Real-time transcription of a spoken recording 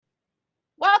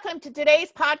welcome to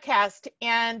today's podcast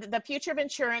and the Future of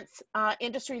Insurance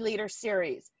Industry Leader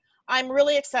Series. I'm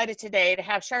really excited today to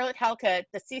have Charlotte Halkett,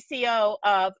 the CCO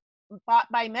of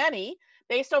Bought by Many,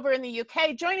 based over in the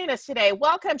UK, joining us today.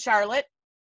 Welcome, Charlotte.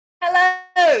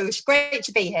 Hello, it's great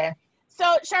to be here.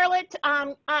 So, Charlotte,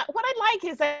 what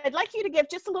I'd like you to give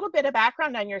just a little bit of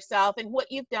background on yourself and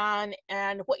what you've done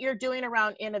and what you're doing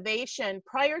around innovation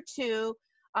prior to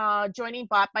joining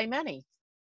Bought by Many.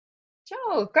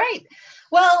 Sure, great.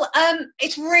 Well,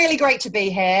 it's really great to be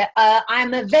here.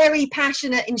 I'm a very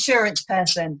passionate insurance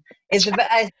person, is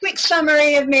a quick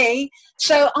summary of me.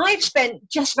 So I've spent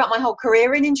just about my whole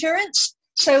career in insurance.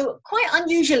 So quite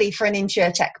unusually for an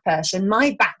InsurTech person,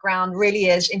 my background really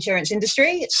is insurance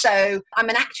industry. So I'm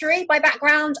an actuary by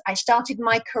background. I started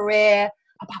my career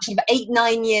about sort of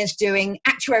 8-9 years doing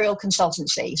actuarial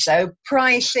consultancy. So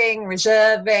pricing,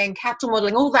 reserving, capital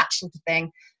modeling, all that sort of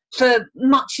thing, for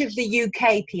much of the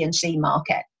UK P&C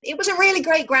market. It was a really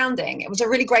great grounding. It was a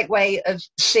really great way of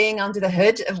seeing under the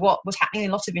hood of what was happening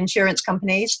in lots of insurance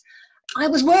companies. I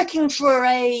was working for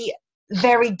a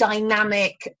very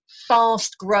dynamic,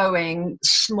 fast-growing,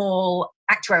 small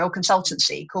actuarial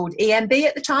consultancy called EMB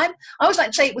at the time. I always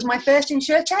like to say it was my first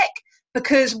InsurTech,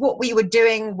 because what we were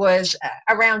doing was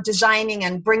around designing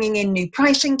and bringing in new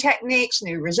pricing techniques,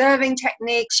 new reserving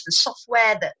techniques, the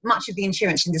software that much of the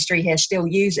insurance industry here still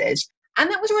uses. And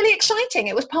that was really exciting.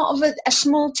 It was part of a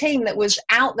small team that was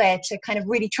out there to kind of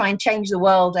really try and change the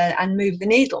world and move the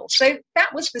needle. So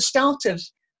that was the start of,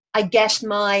 I guess,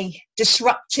 my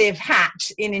disruptive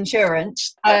hat in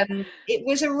insurance. It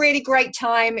was a really great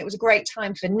time. It was a great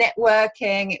time for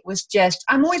networking. It was just,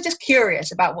 I'm always just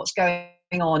curious about what's going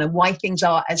on and why things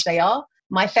are as they are.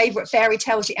 My favorite fairy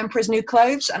tale is The Emperor's New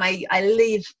Clothes, and I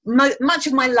live much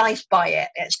of my life by it.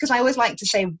 It's because I always like to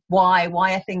say, why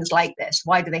are things like this?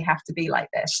 Why do they have to be like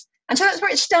this? And so that's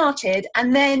where it started.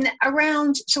 And then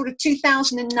around sort of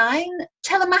 2009,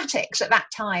 telematics at that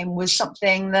time was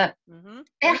something that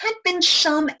there had been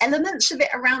some elements of it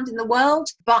around in the world,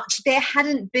 but there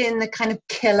hadn't been the kind of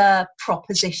killer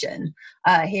proposition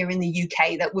here in the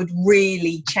UK that would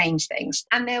really change things.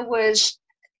 And there was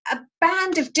a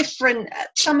band of different,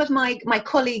 some of my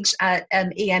colleagues at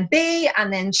EMB,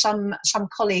 and then some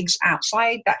colleagues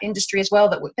outside that industry as well,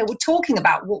 that were talking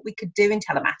about what we could do in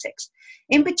telematics.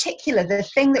 In particular, the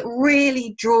thing that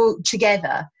really drew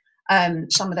together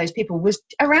some of those people was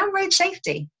around road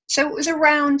safety. So it was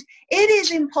around, it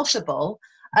is impossible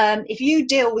if you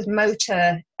deal with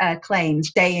motor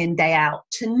claims day in, day out,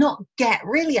 to not get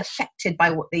really affected by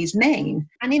what these mean.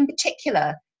 And in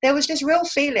particular, there was this real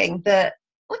feeling that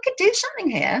we could do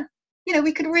something here. You know,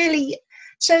 we could really,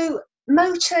 so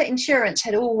motor insurance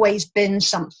had always been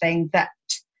something that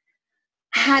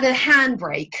had a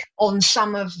handbrake on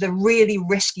some of the really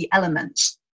risky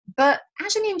elements. But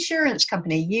as an insurance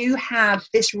company, you have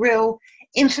this real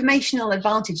informational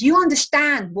advantage. You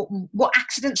understand what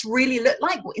accidents really look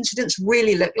like, what incidents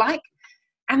really look like.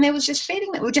 And there was this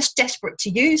feeling that we were just desperate to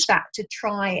use that to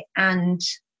try and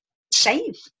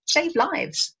save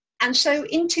lives. And so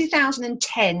in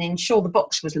 2010, Insure the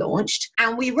Box was launched,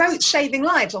 and we wrote saving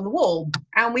lives on the wall.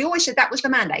 And we always said that was the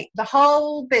mandate. The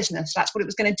whole business, that's what it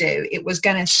was going to do. It was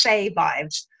going to save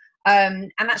lives.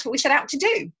 And that's what we set out to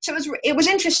do. So it was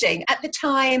interesting. At the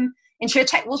time,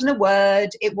 InsurTech wasn't a word.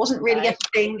 It wasn't really a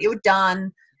thing. It was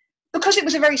done. Because it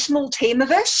was a very small team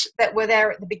of us that were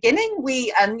there at the beginning, we,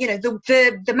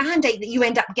 the mandate that you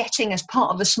end up getting as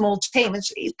part of a small team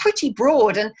is pretty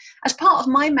broad. And as part of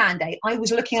my mandate, I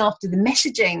was looking after the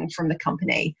messaging from the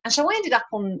company. And so I ended up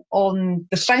on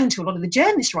the phone to a lot of the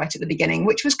journalists right at the beginning,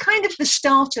 which was kind of the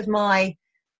start of my,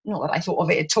 not that I thought of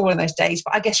it at all in those days,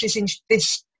 but I guess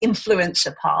this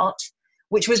influencer part,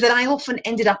 which was that I often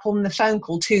ended up on the phone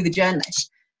call to the journalists.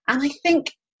 And I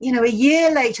think, a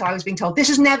year later, I was being told, this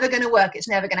is never going to work. It's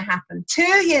never going to happen. 2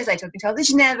 years later, I was being told, this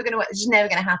is never going to work. This is never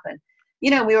going to happen.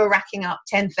 We were racking up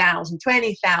 10,000,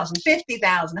 20,000,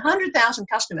 50,000, 100,000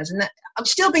 customers. And I'm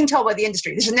still being told by the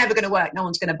industry, this is never going to work. No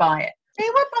one's going to buy it. They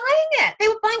were buying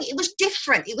it. It was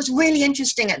different. It was really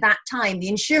interesting at that time. The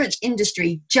insurance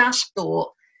industry just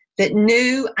thought that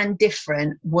new and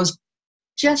different was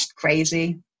just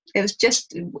crazy.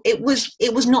 It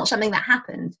was not something that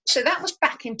happened. So that was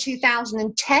back in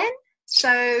 2010.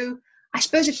 So I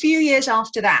suppose a few years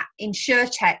after that,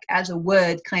 InsurTech as a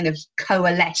word kind of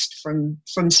coalesced from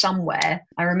somewhere.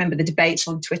 I remember the debates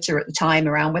on Twitter at the time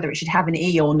around whether it should have an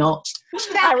E or not.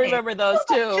 I remember those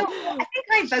too. I think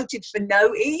I voted for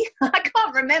no E. I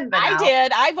can't remember now. I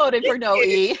did. I voted for no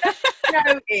E.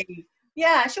 No E.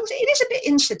 Yeah, so it is a bit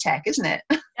InsurTech, isn't it?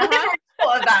 I never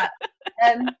thought of that.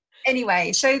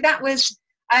 Anyway, so that was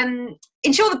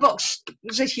Insure the Box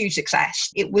was a huge success.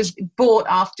 It was bought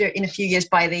in a few years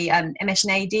by the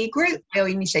MS&AD group,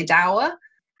 Dower,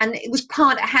 and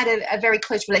it had a very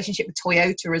close relationship with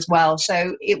Toyota as well.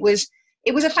 So it was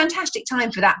a fantastic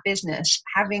time for that business,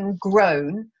 having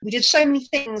grown. We did so many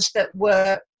things that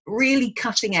were really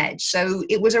cutting edge. So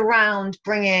it was around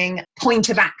bringing point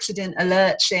of accident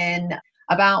alerts in,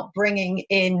 about bringing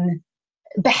in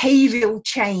behavioral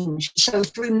change. So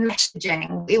through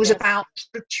messaging, it was about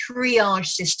the triage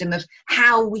system of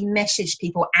how we message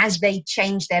people as they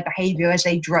changed their behavior as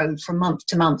they drove from month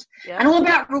to month, and all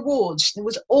about rewards. It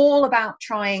was all about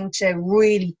trying to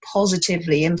really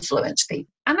positively influence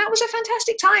people. And that was a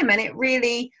fantastic time. And it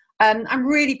really, I'm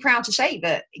really proud to say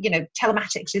that,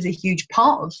 telematics is a huge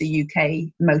part of the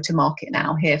UK motor market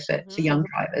now here for young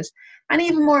drivers. And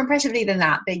even more impressively than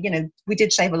that, we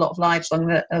did save a lot of lives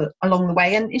along the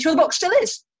way, and Insure the Box still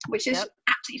is, which is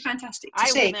absolutely fantastic to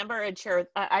see. I remember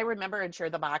Insure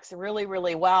the Box really,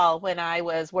 really well when I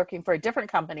was working for a different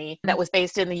company that was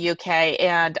based in the UK,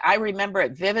 and I remember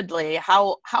it vividly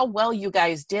how well you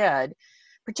guys did,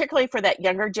 particularly for that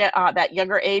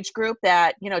younger age group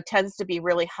that tends to be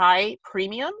really high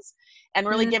premiums, and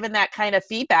really given that kind of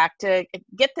feedback to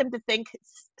get them to think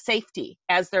safety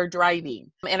as they're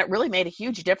driving. And it really made a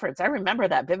huge difference. I remember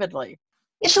that vividly.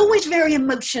 It's always very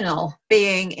emotional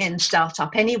being in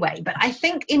startup anyway, but I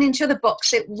think in Insure the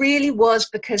Box it really was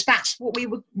because that's what we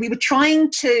were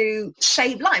trying to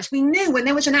save lives. We knew when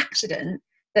there was an accident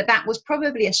that was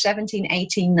probably a 17,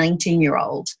 18,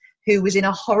 19-year-old who was in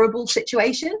a horrible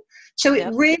situation. So it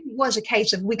really was a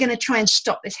case of, we're going to try and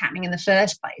stop this happening in the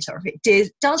first place, or if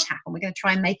it does happen, we're going to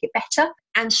try and make it better.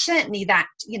 And certainly that,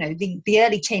 the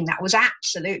early team, that was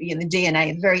absolutely in the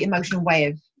DNA, a very emotional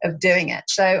way of doing it.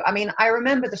 So, I mean, I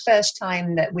remember the first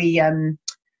time that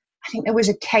I think there was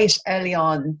a case early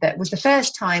on that was the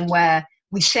first time where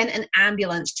we sent an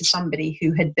ambulance to somebody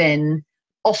who had been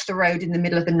off the road in the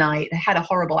middle of the night, had a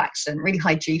horrible accident, really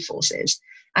high G-forces.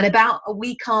 And about a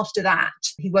week after that,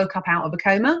 he woke up out of a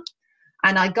coma.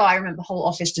 And I remember the whole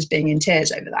office just being in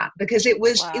tears over that, because it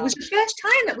was the first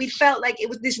time that we felt like it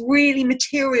was this really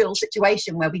material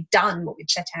situation where we'd done what we'd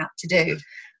set out to do.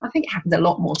 I think it happened a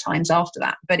lot more times after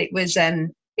that, but it was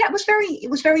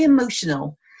it was very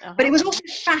emotional. But it was also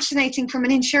fascinating from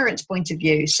an insurance point of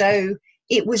view. So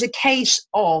it was a case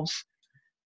of,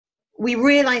 we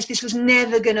realized this was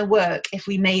never going to work if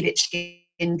we made it skin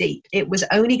deep. It was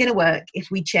only going to work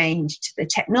if we changed the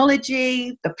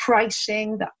technology, the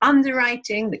pricing, the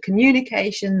underwriting, the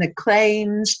communication, the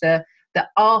claims, the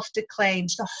after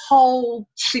claims, the whole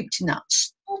soup to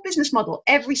nuts, whole business model,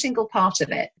 every single part of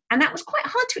it. And that was quite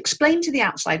hard to explain to the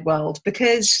outside world,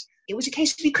 because it was a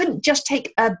case of, you couldn't just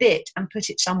take a bit and put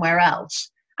it somewhere else.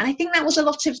 And I think that was a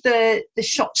lot of the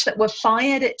shots that were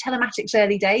fired at telematics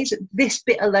early days, that this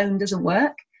bit alone doesn't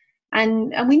work.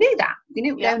 And we knew that. We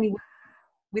knew it would only work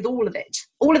with all of it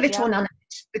or none of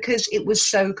it, because it was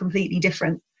so completely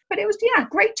different. But it was,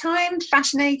 great time,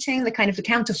 fascinating, the kind of the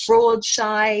counter fraud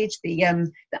side, the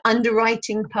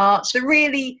underwriting parts, the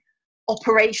really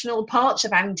operational parts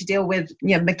of having to deal with,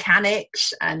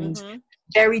 mechanics and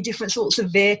very different sorts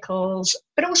of vehicles,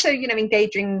 but also,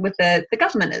 engaging with the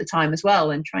government at the time as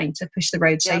well, and trying to push the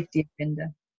road safety agenda.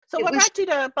 So what got you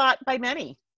to Bought by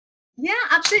Many? Yeah,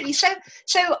 absolutely. So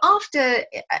after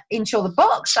Insure the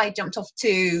Box, I jumped off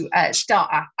to start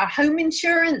a home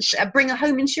insurance, bring a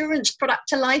home insurance product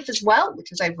to life as well, which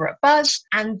was over at Buzz.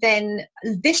 And then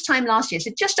this time last year,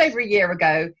 so just over a year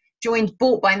ago, joined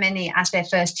Bought by Many as their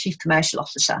first chief commercial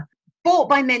officer. Bought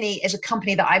by Many is a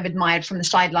company that I've admired from the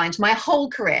sidelines my whole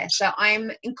career. So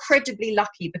I'm incredibly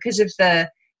lucky because of the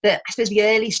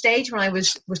early stage when I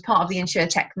was part of the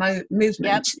InsurTech movement.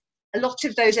 Yep. A lot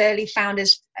of those early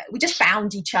founders, we just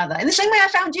found each other in the same way I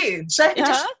found you. So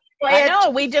I know,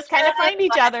 we just kind of find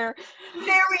each other.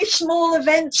 Very small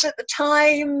events at the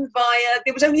time.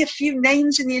 There was only a few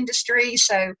names in the industry.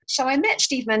 So I met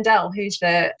Steve Mandel, who's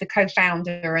the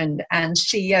co-founder and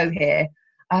CEO here,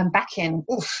 back in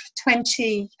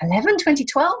 2011,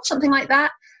 2012, something like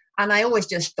that. And I always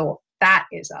just thought, that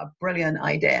is a brilliant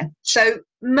idea. So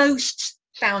most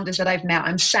founders that I've met,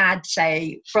 I'm sad to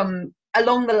say, from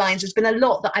along the lines, there's been a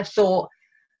lot that I've thought,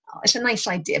 it's a nice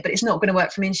idea, but it's not going to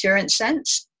work from insurance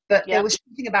sense. But there was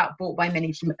something about Bought by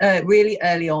Many from really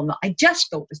early on that I just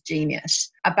thought was genius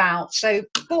about. So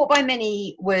Bought by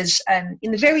Many was,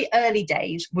 in the very early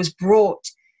days, was brought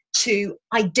to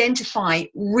identify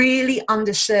really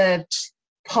underserved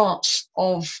parts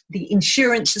of the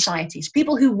insurance societies,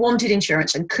 people who wanted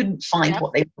insurance and couldn't find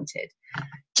what they wanted,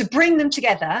 to bring them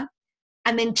together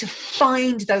and then to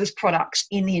find those products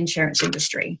in the insurance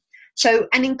industry. So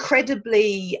an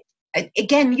incredibly,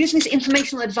 again, using this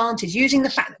informational advantage, using the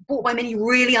fact that Bought by Many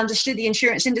really understood the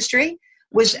insurance industry,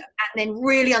 and then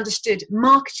really understood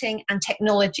marketing and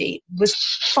technology, was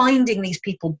finding these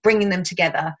people, bringing them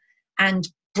together and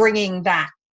bringing that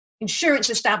insurance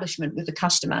establishment with the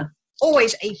customer.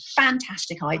 Always a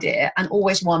fantastic idea, and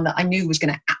always one that I knew was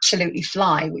going to absolutely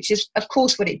fly, which is, of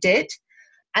course, what it did.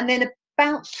 And then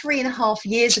about 3.5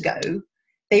 years ago,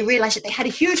 they realized that they had a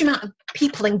huge amount of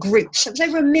people in groups. So it was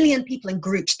over 1 million people in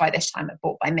groups by this time at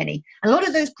Bought by Many. And a lot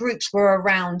of those groups were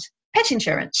around pet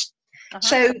insurance.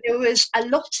 So there was a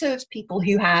lot of people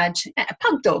who had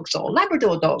pug dogs or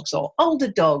Labrador dogs or older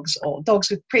dogs or dogs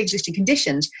with pre-existing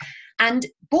conditions. And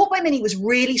Bought by Many was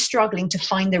really struggling to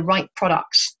find the right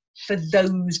products for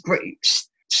those groups.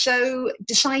 So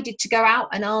decided to go out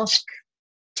and ask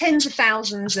tens of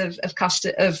thousands of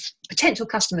potential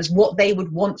customers what they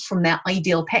would want from their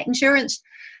ideal pet insurance,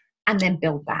 and then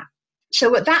build that.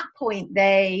 So at that point,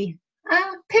 they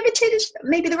pivoted is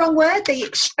maybe the wrong word. They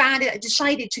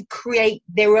decided to create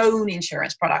their own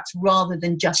insurance products rather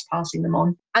than just passing them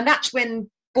on. And that's when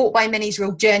Bought by Many's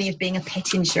real journey of being a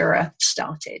pet insurer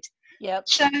started. Yep.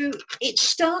 So it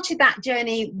started that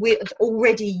journey with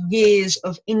already years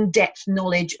of in-depth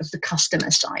knowledge of the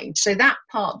customer side. So that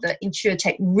part that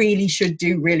InsurTech really should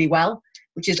do really well,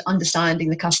 which is understanding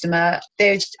the customer.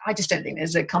 I just don't think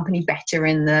there's a company better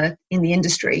in the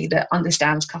industry that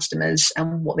understands customers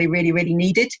and what they really, really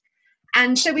needed.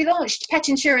 And so we launched pet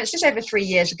insurance just over 3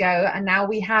 years ago, and now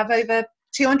we have over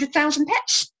 200,000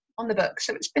 pets on the book.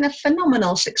 So it's been a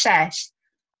phenomenal success.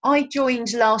 I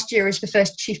joined last year as the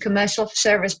first chief commercial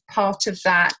officer as part of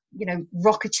that,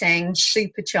 rocketing,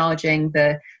 supercharging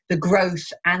the growth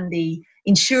and the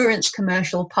insurance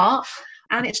commercial part.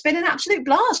 And it's been an absolute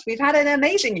blast. We've had an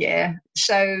amazing year.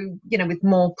 So, with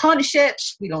more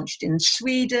partnerships, we launched in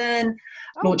Sweden,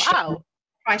 launched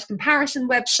price comparison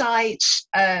websites,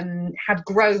 have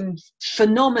grown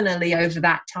phenomenally over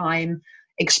that time,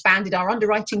 expanded our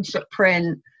underwriting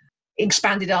footprint,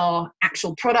 expanded our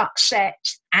actual product set,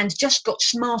 and just got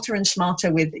smarter and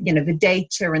smarter with, the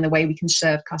data and the way we can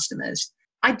serve customers.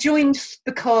 I joined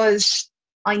because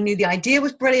I knew the idea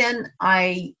was brilliant.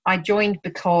 I joined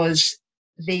because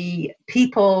the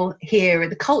people here,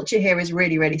 the culture here is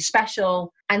really, really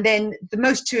special. And then the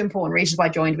most two important reasons why I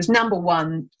joined was, number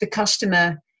one, the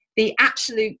customer. The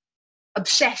absolute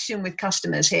obsession with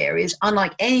customers here is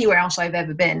unlike anywhere else I've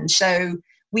ever been. So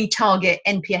we target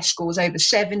NPS scores over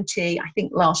 70. I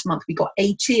think last month we got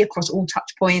 80 across all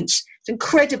touch points. It's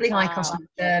incredibly high customer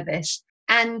service.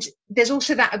 And there's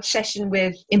also that obsession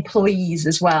with employees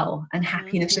as well, and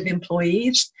happiness of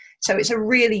employees. So it's a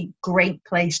really great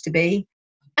place to be.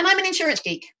 And I'm an insurance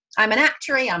geek. I'm an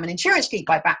actuary. I'm an insurance geek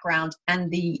by background. And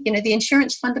the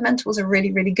insurance fundamentals are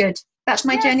really, really good. That's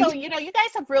my journey. So, you guys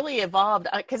have really evolved,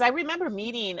 because I remember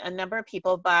meeting a number of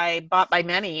people Bought by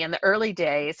Many in the early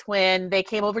days when they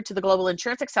came over to the Global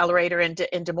Insurance Accelerator in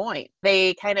Des Moines.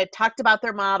 They kind of talked about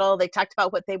their model. They talked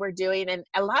about what they were doing. And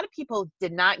a lot of people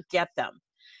did not get them.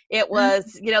 It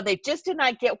was, they just did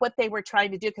not get what they were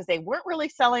trying to do because they weren't really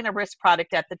selling a risk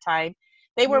product at the time.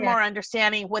 They were more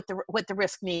understanding what the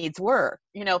risk needs were,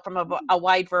 from a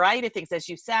wide variety of things, as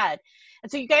you said.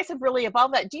 And so you guys have really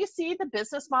evolved that. Do you see the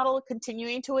business model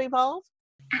continuing to evolve?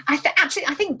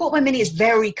 Absolutely. I think Bought by Many is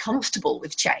very comfortable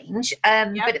with change,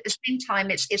 but at the same time,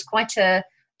 it's quite a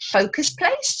focused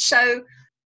place. So,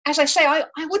 as I say, I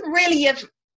wouldn't really have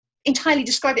entirely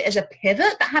described it as a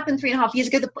pivot that happened 3.5 years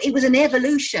ago. It was an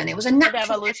evolution. It was a natural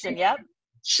evolution. Yep.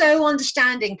 So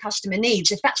understanding customer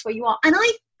needs, if that's where you are, and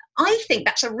I think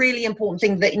that's a really important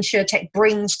thing that InsurTech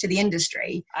brings to the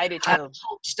industry. I do too.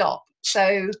 Stop.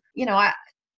 So,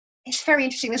 it's very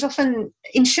interesting. There's often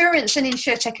insurance and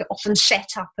InsurTech are often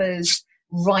set up as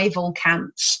rival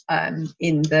camps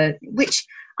which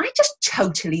I just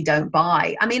totally don't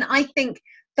buy. I mean, I think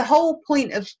the whole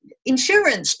point of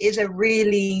insurance is a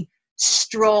really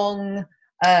strong,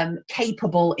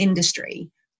 capable industry.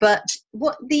 But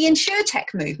what the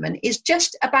InsurTech movement is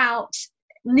just about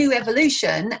new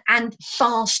evolution and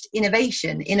fast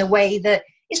innovation in a way that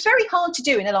is very hard to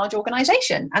do in a large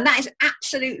organization. And that is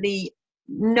absolutely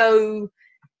no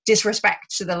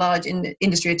disrespect to the large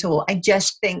industry at all. I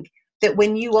just think that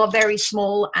when you are very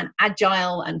small and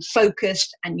agile and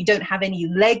focused and you don't have any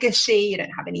legacy, you don't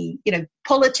have any,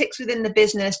 politics within the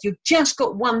business, you've just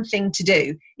got one thing to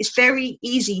do. It's very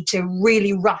easy to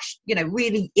really rush,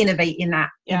 really innovate in that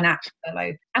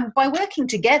fellow. And by working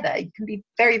together, you can be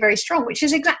very, very strong, which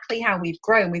is exactly how we've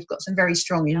grown. We've got some very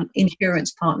strong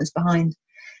insurance partners behind.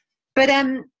 But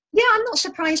I'm not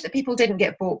surprised that people didn't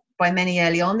get Bought by Many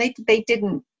early on. They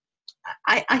didn't.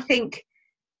 I think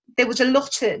there was a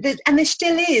lot of, and there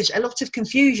still is a lot of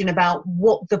confusion about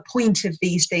what the point of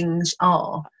these things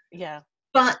are. Yeah.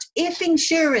 But if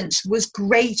insurance was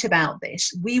great about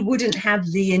this, we wouldn't have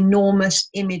the enormous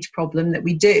image problem that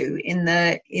we do in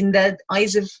the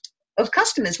eyes of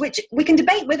customers, which we can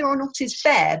debate whether or not is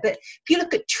fair. But if you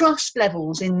look at trust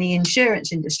levels in the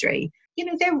insurance industry,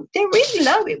 they're really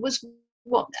low. It was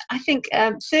what I think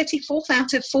 34th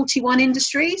out of 41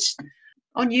 industries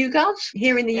on YouGov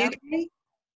here in the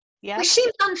UK, which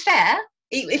seems unfair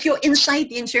if you're inside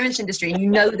the insurance industry and you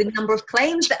know the number of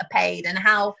claims that are paid and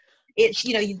how it's,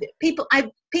 people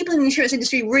in the insurance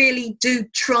industry really do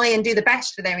try and do the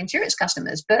best for their insurance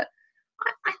customers. But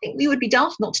I think we would be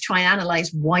daft not to try and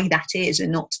analyze why that is,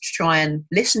 and not to try and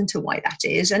listen to why that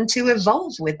is, and to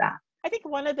evolve with that. I think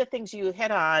one of the things you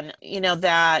hit on,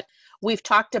 that we've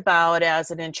talked about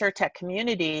as an InsurTech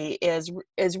community is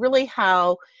really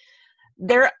how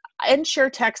they're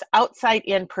InsurTech's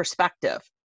outside-in perspective,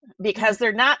 because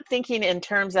they're not thinking in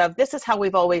terms of this is how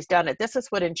we've always done it, this is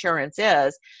what insurance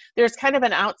is. There's kind of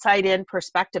an outside-in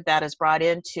perspective that is brought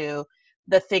into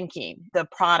the thinking, the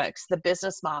products, the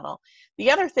business model. The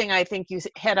other thing I think you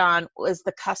hit on was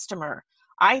the customer.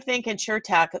 I think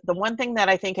InsurTech, the one thing that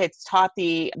I think it's taught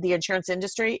the insurance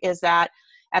industry is that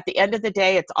at the end of the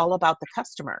day, it's all about the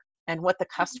customer and what the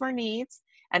customer needs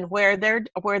and where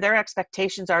their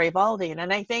expectations are evolving.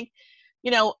 And I think,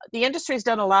 the industry's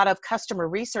done a lot of customer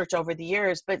research over the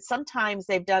years, but sometimes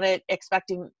they've done it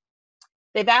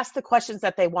they've asked the questions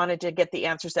that they wanted to get the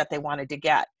answers that they wanted to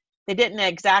get. They didn't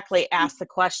exactly ask the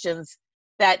questions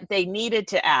that they needed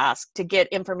to ask to get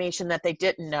information that they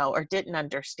didn't know or didn't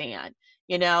understand.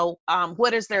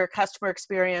 What is their customer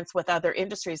experience with other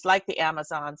industries like the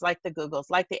Amazons, like the Googles,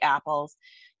 like the Apples,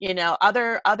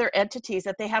 other entities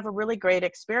that they have a really great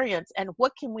experience, and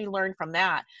what can we learn from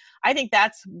that? I think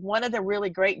that's one of the really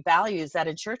great values that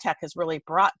InsurTech has really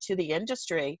brought to the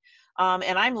industry,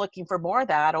 and I'm looking for more of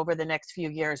that over the next few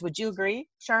years. Would you agree,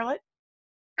 Charlotte?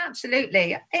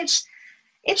 Absolutely.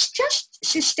 It's just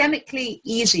systemically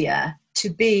easier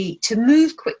to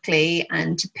move quickly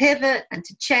and to pivot and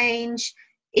to change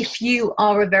if you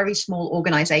are a very small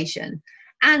organization.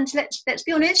 And let's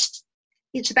be honest,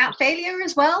 it's about failure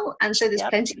as well. And so there's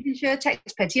plenty of InsurTech,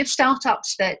 there's plenty of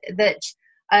startups that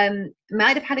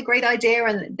might have had a great idea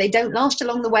and they don't last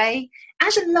along the way.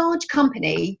 As a large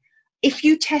company, if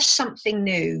you test something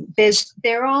new,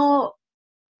 there are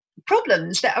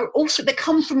problems that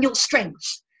come from your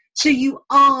strengths. So you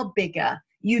are bigger.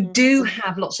 You do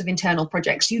have lots of internal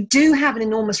projects. You do have an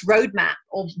enormous roadmap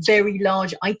of very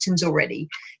large items already.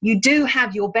 You do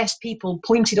have your best people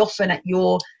pointed often at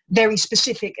your very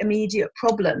specific immediate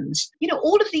problems.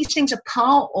 All of these things are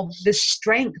part of the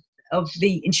strength of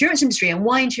the insurance industry and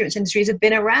why insurance industries have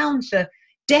been around for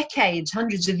decades,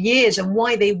 hundreds of years, and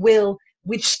why they will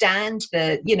withstand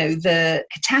the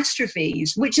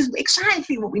catastrophes, which is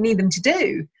exactly what we need them to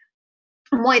do.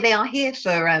 And why they are here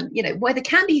for, why they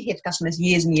can be here for customers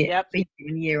years and years,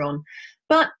 year on.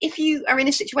 But if you are in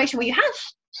a situation where you have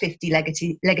 50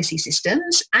 legacy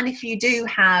systems, and if you do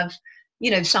have,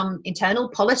 some internal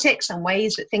politics and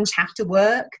ways that things have to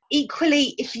work,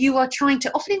 equally, if you are trying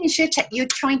to, often in InsurTech, you're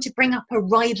trying to bring up a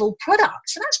rival product.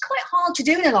 So that's quite hard to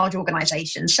do in a large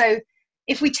organization. So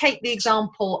if we take the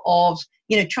example of,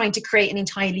 trying to create an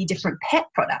entirely different pet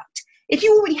product, if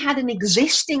you already had an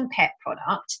existing pet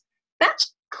product,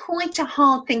 that's quite a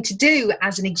hard thing to do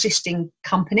as an existing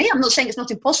company. I'm not saying it's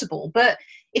not impossible, but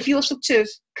if you're sort of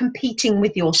competing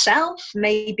with yourself,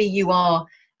 maybe you're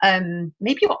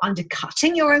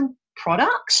undercutting your own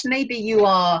products. Maybe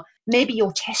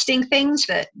you're testing things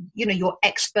that, your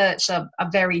experts are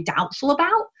very doubtful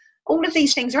about. All of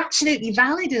these things are absolutely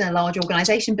valid in a large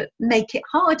organization, but make it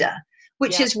harder,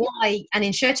 which is why an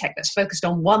InsurTech that's focused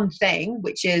on one thing,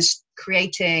 which is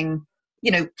creating,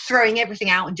 throwing everything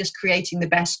out and just creating the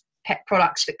best pet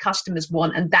products that customers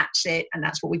want, and that's it, and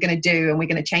that's what we're going to do, and we're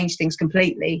going to change things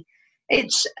completely.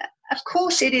 It's, of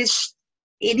course, it is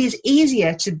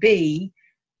easier to be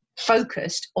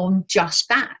focused on just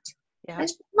that. Yeah.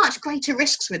 There's much greater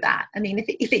risks with that. I mean,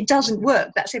 if it doesn't work,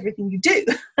 that's everything you do.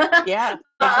 Yeah,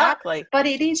 exactly. But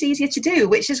it is easier to do,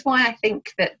 which is why I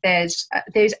think that there's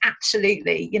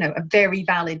absolutely, a very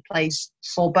valid place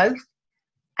for both.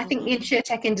 I think the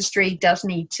InsurTech industry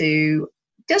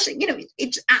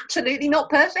it's absolutely not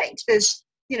perfect. There's,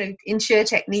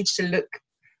 InsurTech needs to look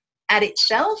at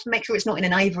itself, make sure it's not in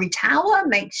an ivory tower,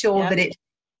 make sure that it's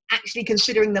actually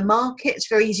considering the market. It's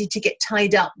very easy to get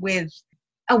tied up with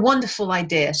a wonderful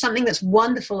idea, something that's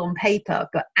wonderful on paper,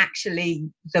 but actually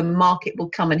the market will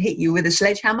come and hit you with a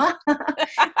sledgehammer. And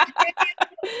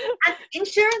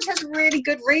insurance has really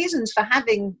good reasons for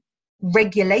having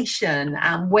regulation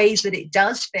and ways that it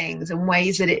does things and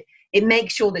ways that it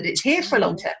makes sure that it's here for a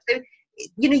long term. So,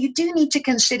 you do need to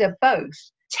consider both.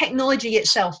 Technology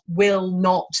itself will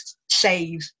not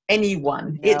save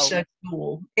anyone. No.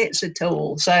 It's a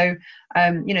tool. So,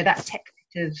 that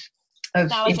of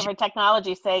technology for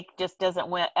technology's sake just doesn't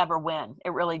ever win.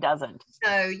 It really doesn't.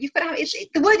 So you've got to have,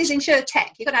 the word is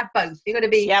InsurTech. You've got to have both. You've got to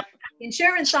be the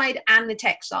insurance side and the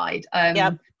tech side.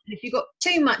 If you've got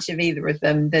too much of either of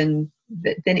them, then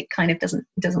it kind of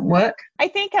doesn't work. I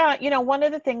think, one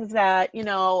of the things that,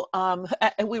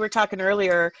 we were talking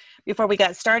earlier before we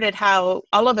got started, how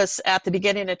all of us at the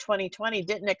beginning of 2020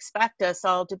 didn't expect us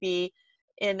all to be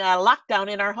in lockdown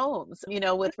in our homes,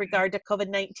 with regard to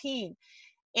COVID-19.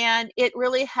 And it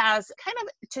really has kind of,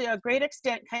 to a great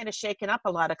extent, kind of shaken up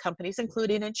a lot of companies,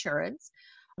 including insurance,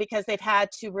 because they've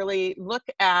had to really look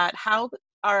at how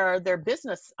are their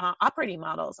business operating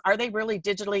models. Are they really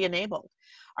digitally enabled?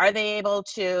 Are they able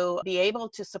to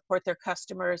support their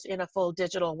customers in a full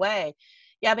digital way?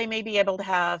 Yeah, they may be able to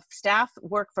have staff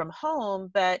work from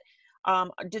home, but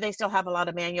do they still have a lot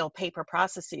of manual paper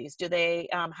processes?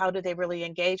 How do they really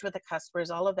engage with the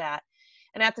customers? All of that.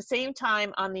 And at the same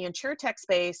time, on the InsurTech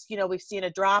space, we've seen a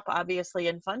drop, obviously,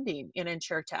 in funding in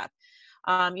InsurTech,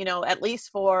 at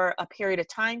least for a period of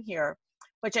time here,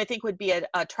 which I think would be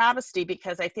a travesty,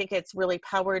 because I think it's really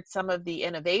powered some of the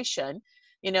innovation,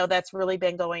 that's really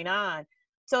been going on.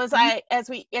 So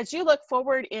as you look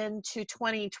forward into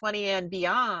 2020 and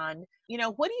beyond,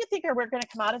 what do you think we're going to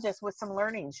come out of this with some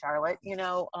learning, Charlotte,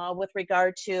 with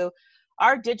regard to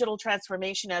our digital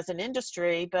transformation as an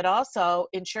industry, but also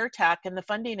InsurTech and the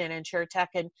funding in InsurTech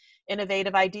and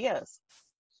innovative ideas?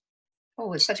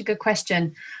 Oh, it's such a good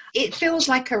question. It feels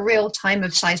like a real time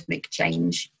of seismic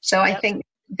change. So I think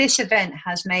this event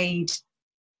has made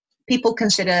people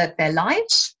consider their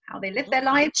lives, how they live their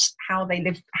lives, how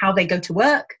they go to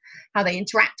work, how they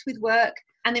interact with work.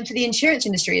 And then for the insurance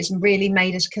industry, it's really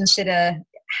made us consider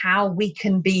how we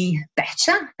can be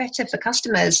better for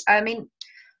customers. I mean,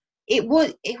 it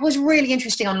was really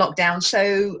interesting on lockdown.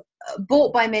 So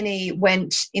Bought by Many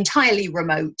went entirely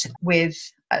remote with,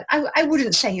 I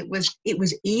wouldn't say it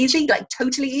was easy, like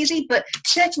totally easy, but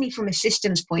certainly from a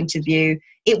systems point of view,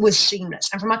 it was seamless.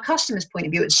 And from our customers' point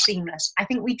of view, it's seamless. I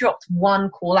think we dropped one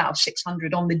call out of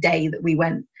 600 on the day that we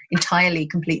went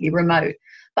completely remote.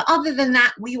 But other than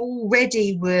that, we're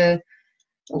already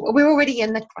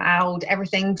in the cloud.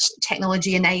 Everything's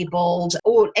technology enabled,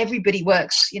 or everybody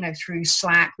works, through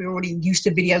Slack. We're already used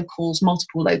to video calls,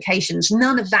 multiple locations.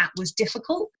 None of that was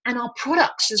difficult. And our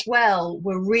products as well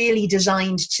were really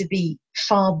designed to be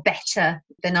far better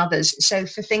than others. So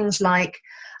for things like,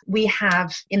 we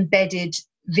have embedded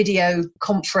video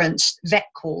conference vet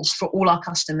calls for all our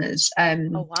customers.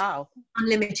 Oh, wow.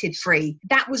 Unlimited free.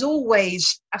 That was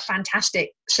always a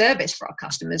fantastic service for our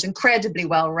customers, incredibly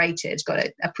well rated. It's got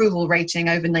an approval rating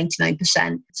over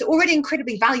 99%. So already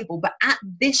incredibly valuable. But at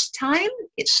this time,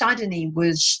 it suddenly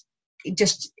was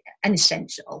just an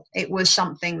essential. It was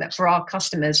something that for our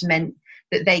customers meant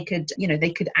that they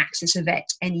could access a vet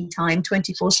anytime,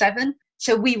 24/7.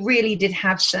 So we really did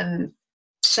have some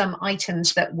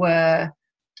items that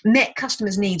met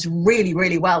customers' needs really,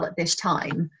 really well at this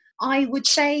time. I would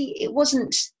say it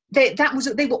wasn't, they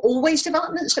were always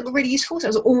developments that were really useful. So it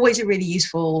was always a really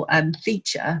useful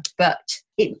feature, but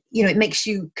it makes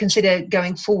you consider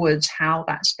going forwards how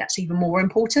that's even more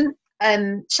important.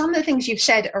 Some of the things you've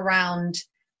said around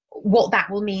what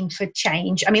that will mean for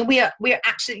change. I mean, we're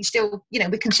absolutely still,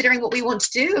 we're considering what we want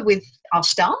to do with our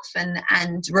staff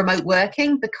and remote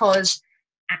working, because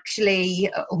actually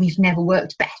we've never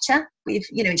worked better. We're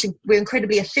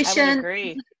incredibly efficient. I would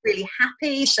agree. Really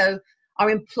happy. So our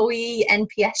employee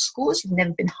NPS scores have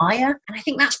never been higher. And I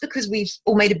think that's because we've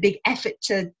all made a big effort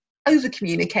to over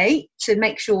communicate, to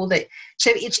make sure that,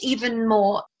 so it's even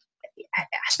more, I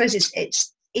suppose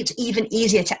it's even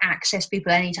easier to access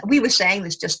people anytime. We were saying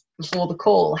this just before the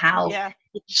call, how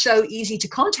it's so easy to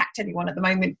contact anyone at the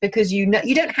moment, because you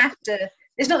don't have to,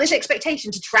 there's not this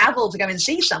expectation to travel to go and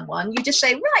see someone. You just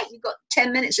say, right, you've got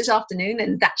 10 minutes this afternoon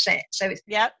and that's it. So it's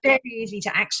very easy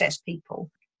to access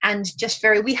people. And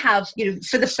we have,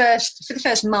 for the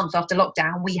first month after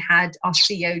lockdown, we had our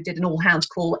CEO did an all hands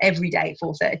call every day at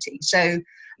 4:30. So,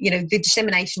 the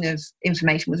dissemination of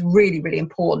information was really, really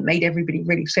important, made everybody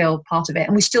really feel part of it.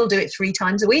 And we still do it 3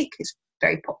 times a week. It's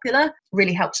very popular,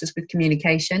 really helps us with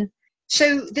communication.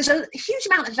 So there's a huge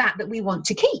amount of that we want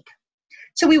to keep.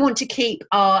 So we want to keep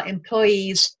our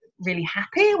employees really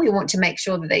happy. We want to make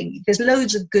sure that there's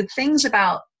loads of good things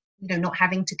about, not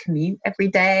having to commute every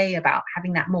day, about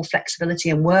having that more flexibility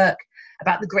in work.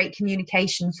 about the great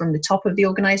communication from the top of the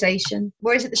organization.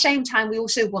 Whereas at the same time, we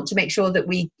also want to make sure that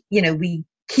we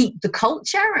keep the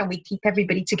culture and we keep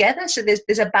everybody together. So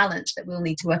there's a balance that we'll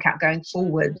need to work out going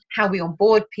forward. How we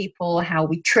onboard people, how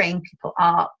we train people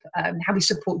up, how we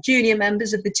support junior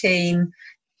members of the team,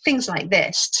 things like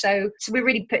this. So we're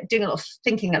really doing a lot of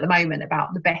thinking at the moment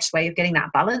about the best way of getting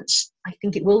that balance. I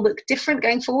think it will look different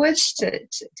going forwards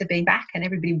to being back, and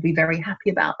everybody will be very happy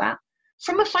about that.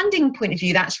 From a funding point of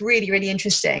view, that's really, really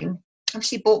interesting.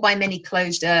 Obviously, Bought by Many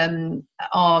closed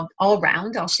our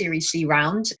round, our Series C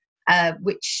round,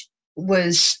 which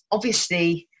was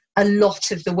obviously a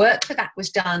lot of the work for that was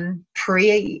done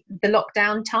pre the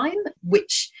lockdown time,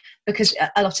 because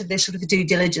a lot of this sort of the due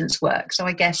diligence work. So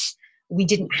I guess we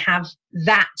didn't have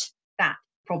that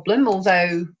problem.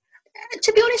 Although,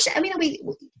 to be honest, I mean,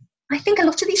 I think a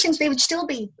lot of these things, they would still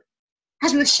be,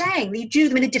 as we were saying, you do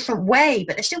them in a different way,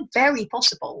 but they're still very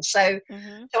possible. So,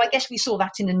 so I guess we saw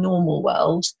that in a normal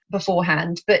world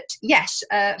beforehand. But yes,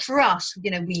 for us,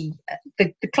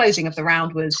 the closing of the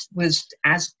round was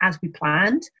as we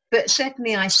planned. But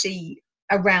certainly, I see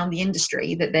around the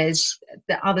industry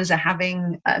that others are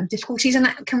having difficulties, and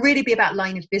that can really be about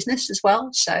line of business as well.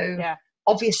 So,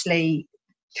 obviously,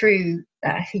 through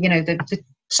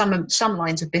some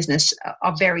lines of business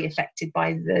are very affected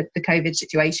by the COVID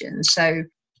situation. So,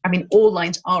 I mean, all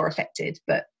lines are affected,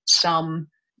 but some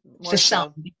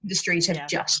industries have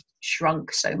just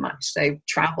shrunk so much. So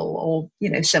travel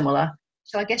or, similar.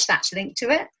 So I guess that's linked to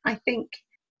it. I think,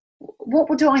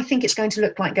 what do I think it's going to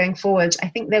look like going forward? I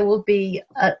think there will be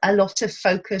a lot of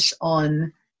focus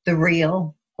on the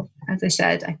real. As I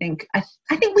said, I think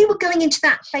we were going into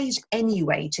that phase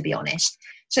anyway, to be honest.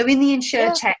 So in the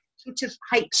InsurTech sort of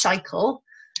hype cycle,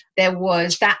 there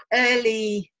was that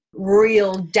early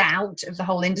real doubt of the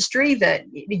whole industry that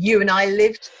you and I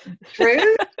lived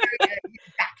through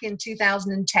back in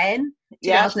 2010,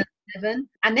 2011.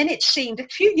 And then it seemed a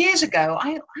few years ago, I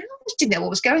almost didn't know what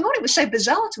was going on. It was so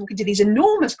bizarre to walk into these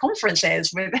enormous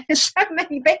conferences with so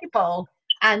many people.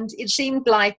 And it seemed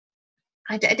like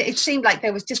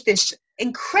there was just this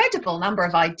incredible number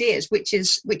of ideas, which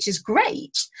is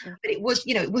great. But it was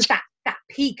that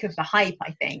peak of the hype,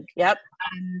 I think. Yep.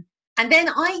 And then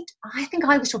I think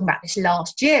I was talking about this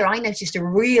last year. I noticed a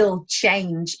real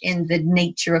change in the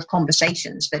nature of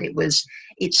conversations, that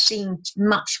it seemed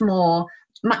much more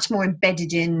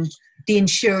embedded in the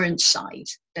insurance side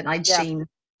than I'd seen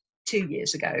 2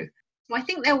 years ago. So I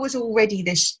think there was already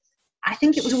this. I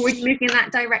think it was already moving in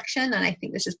that direction, and I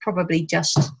think this has probably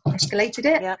just escalated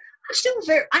it. Yep.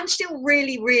 I'm still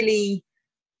really, really.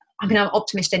 I mean, I'm an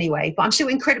optimist anyway, but I'm still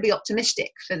incredibly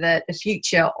optimistic for the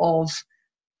future of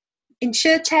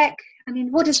InsurTech. I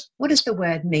mean, what does the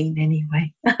word mean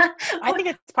anyway? I think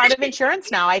it's part of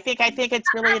insurance now. I think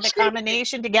it's really the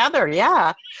combination together.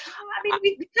 Yeah. I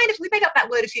mean, we made up that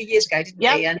word a few years ago, didn't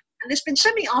we? And there's been so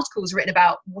many articles written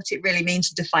about what it really means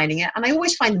and defining it, and I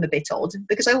always find them a bit odd,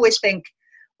 because I always think,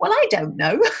 well, I don't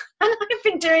know, and I've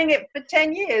been doing it for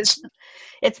 10 years.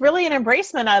 It's really an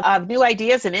embracement of new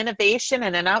ideas and innovation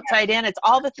and an outside in. It's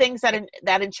all the things that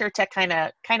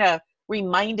InsurTech kind of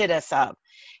reminded us of.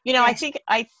 I think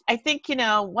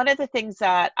one of the things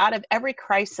that out of every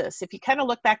crisis, if you kind of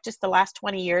look back just the last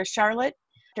 20 years, Charlotte,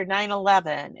 after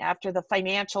 9/11, after the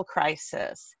financial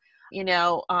crisis,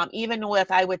 even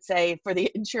with, I would say, for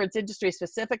the insurance industry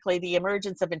specifically, the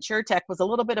emergence of InsurTech was a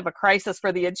little bit of a crisis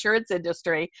for the insurance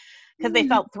industry, because they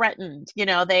felt threatened.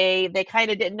 They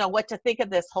kind of didn't know what to think of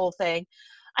this whole thing.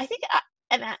 I think,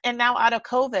 and now out of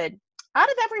COVID, out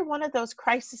of every one of those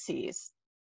crises,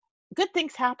 good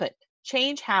things happened.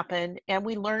 Change happened, and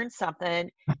we learned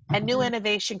something, and new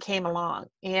innovation came along,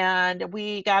 and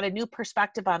we got a new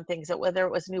perspective on things. Whether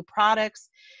it was new products,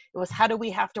 it was how do we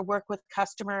have to work with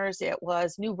customers, it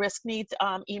was new risk needs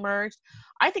emerged.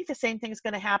 I think the same thing is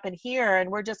going to happen here, and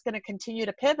we're just going to continue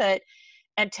to pivot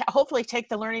and hopefully take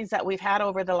the learnings that we've had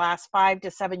over the last 5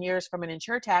 to 7 years from an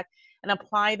InsurTech and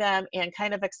apply them and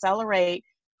kind of accelerate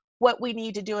what we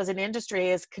need to do as an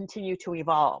industry is continue to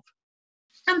evolve.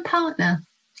 And partner.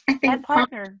 I think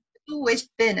partner has always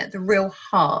been at the real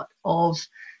heart of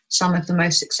some of the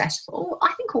most successful,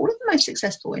 I think all of the most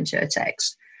successful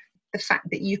InsurTechs. The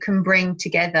fact that you can bring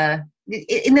together,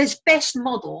 in this best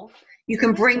model, you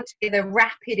can bring together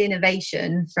rapid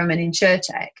innovation from an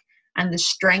InsurTech and the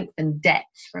strength and depth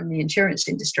from the insurance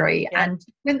industry. Yeah.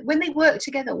 And when they work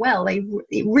together well,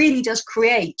 it really does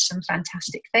create some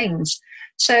fantastic things.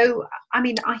 So, I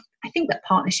mean, I think that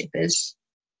partnership is,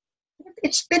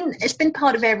 it's been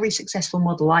part of every successful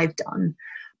model I've done,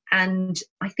 and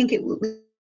I think it will,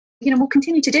 will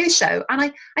continue to do so. And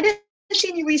I don't see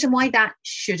any reason why that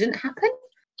shouldn't happen.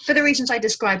 for the reasons I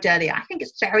described earlier, I think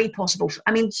it's very possible.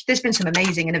 I mean, there's been some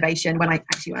amazing innovation when I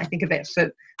think of it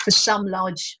for some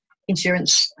large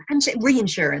insurance and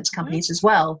reinsurance companies as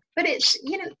well. But it's,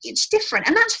 it's different,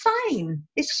 and that's fine.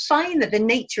 It's fine that the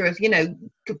nature of,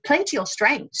 play to your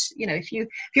strengths. If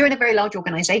you're in a very large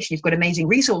organization, you've got amazing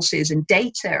resources and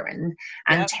data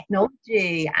and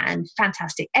technology and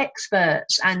fantastic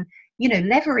experts, and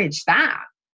leverage that.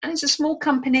 And as a small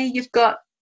company, you've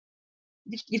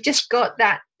just got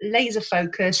that laser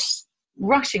focus,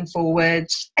 rushing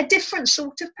forwards, a different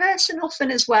sort of person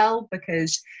often as well,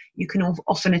 because you can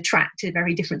often attract a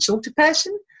very different sort of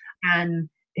person, and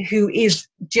who is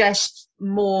just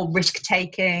more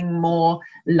risk-taking, more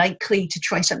likely to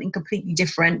try something completely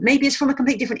different. Maybe it's from a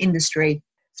completely different industry.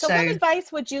 So what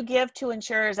advice would you give to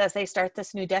insurers as they start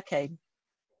this new decade?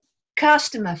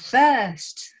 Customer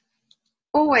first.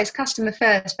 Always customer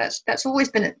first. That's always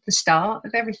been at the start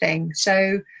of everything.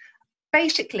 So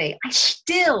basically,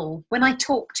 when I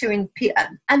talk to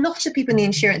a lot of people in the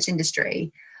insurance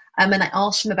industry, and I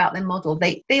ask them about their model,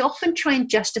 they often try and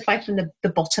justify from the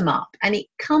bottom up. And it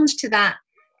comes to that,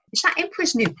 it's that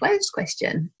Emperor's New Clothes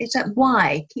question. It's that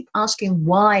why. Keep asking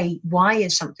why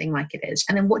is something like it is?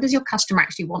 And then what does your customer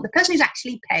actually want? The person who's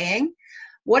actually paying,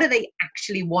 what do they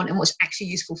actually want, and what's actually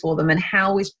useful for them, and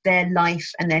how is their life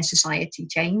and their society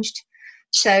changed?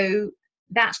 So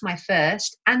that's my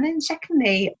first. And then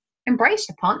secondly, embrace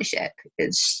the partnership.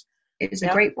 It's a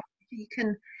great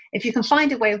one. If you can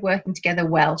find a way of working together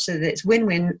well so that it's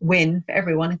win-win-win for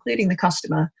everyone, including the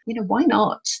customer, why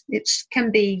not? It can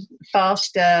be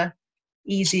faster,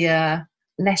 easier,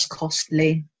 less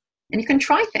costly, and you can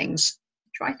try things.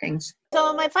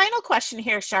 So my final question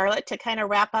here, Charlotte, to kind of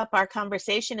wrap up our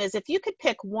conversation is, if you could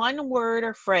pick one word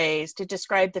or phrase to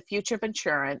describe the future of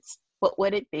insurance, what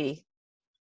would it be?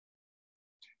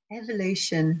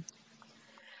 Evolution.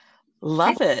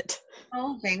 Love it.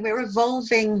 We're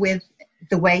evolving with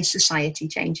the way society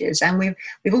changes, and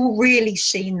we've all really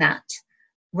seen that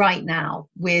right now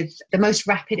with the most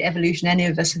rapid evolution any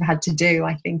of us have had to do,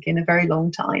 I think, in a very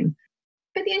long time.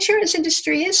 But the insurance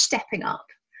industry is stepping up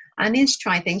and is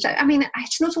trying things. I mean,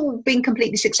 it's not all been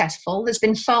completely successful. There's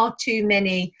been far too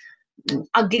many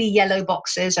ugly yellow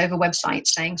boxes over websites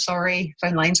saying, sorry,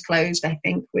 phone line's closed, I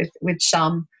think, with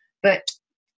some. But,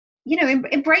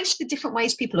 embrace the different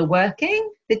ways people are working,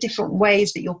 the different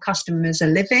ways that your customers are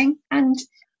living. And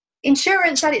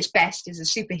insurance at its best is a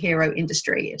superhero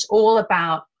industry. It's all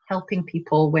about helping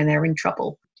people when they're in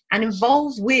trouble, and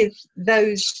involve with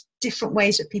those different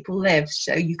ways that people live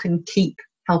so you can keep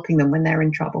helping them when they're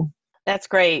in trouble. That's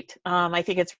great. I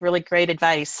think it's really great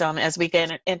advice as we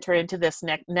enter into this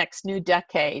next new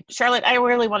decade. Charlotte, I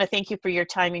really want to thank you for your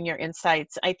time and your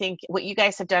insights. I think what you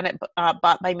guys have done at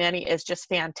Bought by Many is just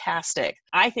fantastic.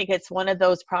 I think it's one of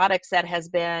those products that has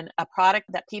been a product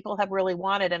that people have really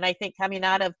wanted. And I think coming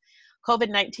out of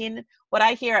COVID-19, what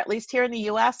I hear, at least here in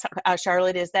the US,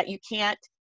 Charlotte, is that you can't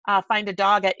find a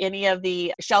dog at any of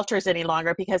the shelters any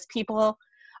longer because people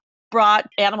brought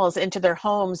animals into their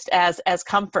homes as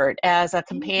comfort, as a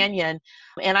companion.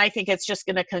 And I think it's just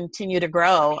going to continue to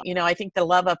grow. I think the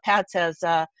love of pets has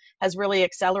really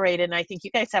accelerated. And I think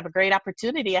you guys have a great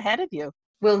opportunity ahead of you.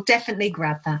 We'll definitely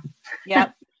grab that.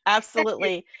 Yep,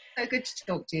 absolutely. So good to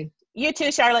talk to you. You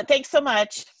too, Charlotte. Thanks so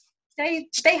much.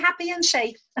 Stay happy and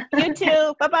safe. You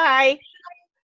too. Bye-bye.